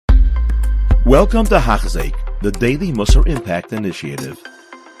Welcome to Hachzik, the Daily Musar Impact Initiative.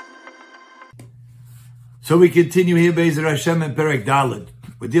 So we continue here, Be'ezer Hashem, in Perek Daled.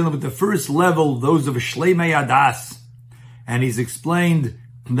 We're dealing with the first level, those of Shleimei Adas. And he's explained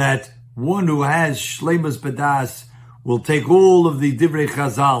that one who has Shleimus Badas will take all of the Divrei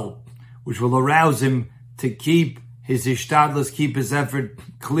Chazal, which will arouse him to keep his ishtadlus, keep his effort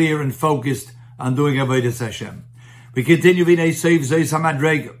clear and focused on doing Avodas Hashem. We continue, V'nei Seiv Zeis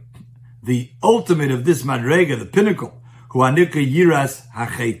HaMadrega. The ultimate of this Madrega, the pinnacle, Hu Anika Yiras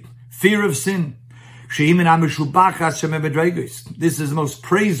HaChet, fear of sin. This is the most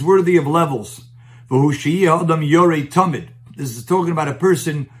praiseworthy of levels. This is talking about a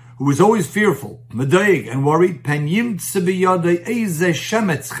person who is always fearful, medaig, and worried.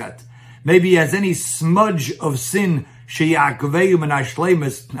 Maybe he has any smudge of sin,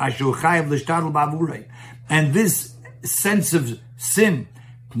 and this sense of sin,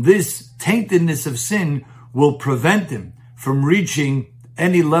 this taintedness of sin, will prevent him from reaching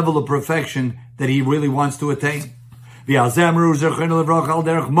any level of perfection that he really wants to attain. They give a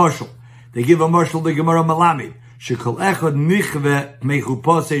mashal, the Gemara Malamid.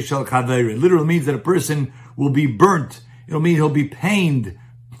 It literally means that a person will be burnt. It'll mean he'll be pained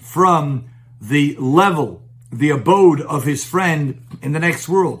from the level, the abode of his friend in the next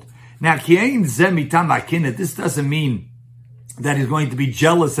world. Now, this doesn't mean that he's going to be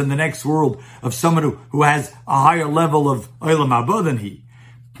jealous in the next world of someone who has a higher level of Olam Haba than he.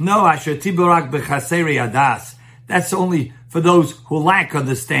 No, that's only for those who lack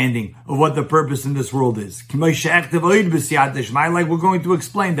understanding of what the purpose in this world is. Like we're going to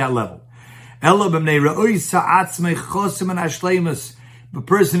explain that level. The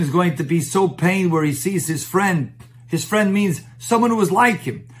person is going to be so pained where he sees his friend. His friend means someone who was like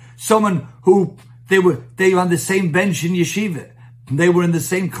him. Someone who they were on the same bench in yeshiva. They were in the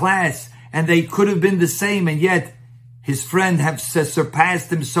same class and they could have been the same, and yet his friend has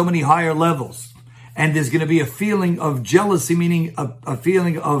surpassed him so many higher levels. And there's going to be a feeling of jealousy, meaning a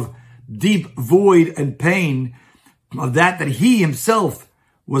feeling of deep void and pain of that he himself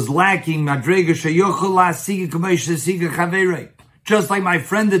was lacking. Just like my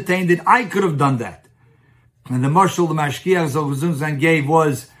friend attained it, I could have done that. And the mashal the Mashkiach Zolzunzan gave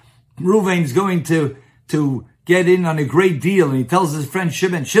was, Ruvain's going to get in on a great deal, and he tells his friend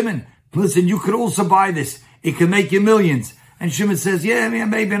Shimon, listen, you could also buy this. It can make you millions. And Shimon says, yeah,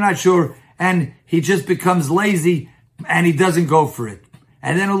 maybe, I'm not sure. And he just becomes lazy and he doesn't go for it.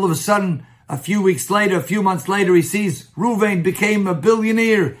 And then all of a sudden, a few months later, he sees Ruvain became a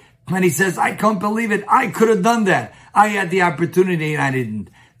billionaire. And he says, I can't believe it. I could have done that. I had the opportunity and I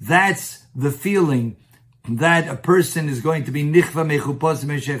didn't. That's the feeling that a person is going to be nichva mechupos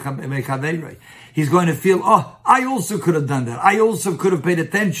mechaverei. He's going to feel, I also could have done that. I also could have paid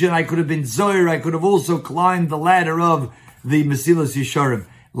attention. I could have been zoyer. I could have also climbed the ladder of the Mesilas Yesharim,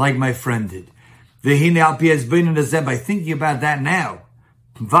 like my friend did. By thinking about that now,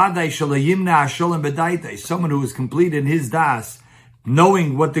 someone who is complete in his das,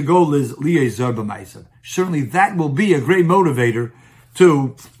 knowing what the goal is, certainly that will be a great motivator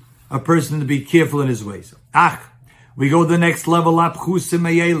to a person to be careful in his ways. We go to the next level,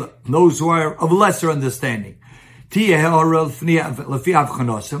 those who are of lesser understanding. So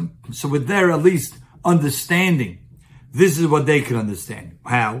with their at least understanding, this is what they can understand.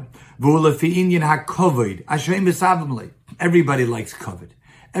 How? Everybody likes covet.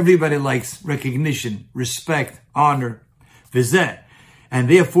 Everybody likes recognition, respect, honor. And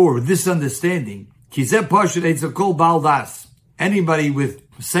therefore, with this understanding, anybody with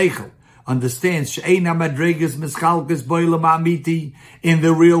seichel understands in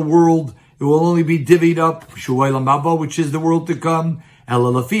the real world, it will only be divvied up, which is the world to come.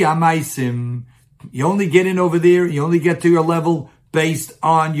 You only get in over there, you only get to your level based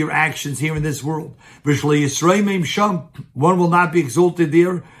on your actions here in this world. One will not be exalted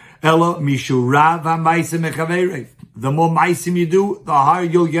there. The more maisim you do, the higher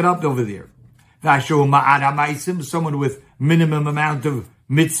you'll get up over there. Someone with minimum amount of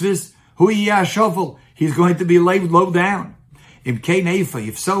mitzvahs, he's going to be laid low down. If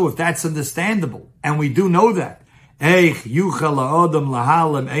that's understandable, and we do know that,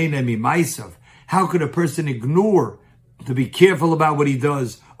 how could a person ignore to be careful about what he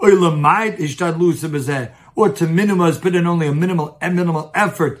does, or to minimize, put in only a minimal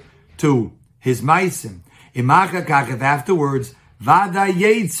effort to his maisim? If afterwards,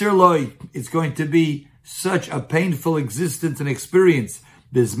 it's going to be such a painful existence and experience.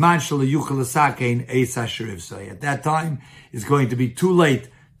 At that time, it's going to be too late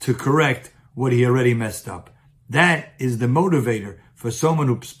to correct what he already messed up. That is the motivator for someone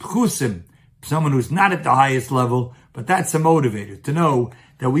who's pchusim someone who's not at the highest level, but that's a motivator to know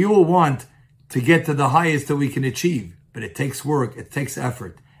that we all want to get to the highest that we can achieve, but it takes work, it takes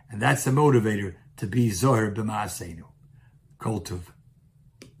effort, and that's a motivator to be Zohar b'ma'aseinu. Kol Tov.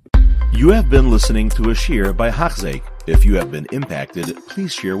 You have been listening to a shiur by Hachzeik. If you have been impacted,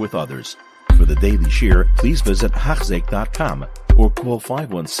 please share with others. For the daily shiur, please visit Hachzeik.com or call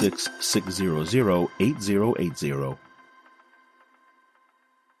 516-600-8080.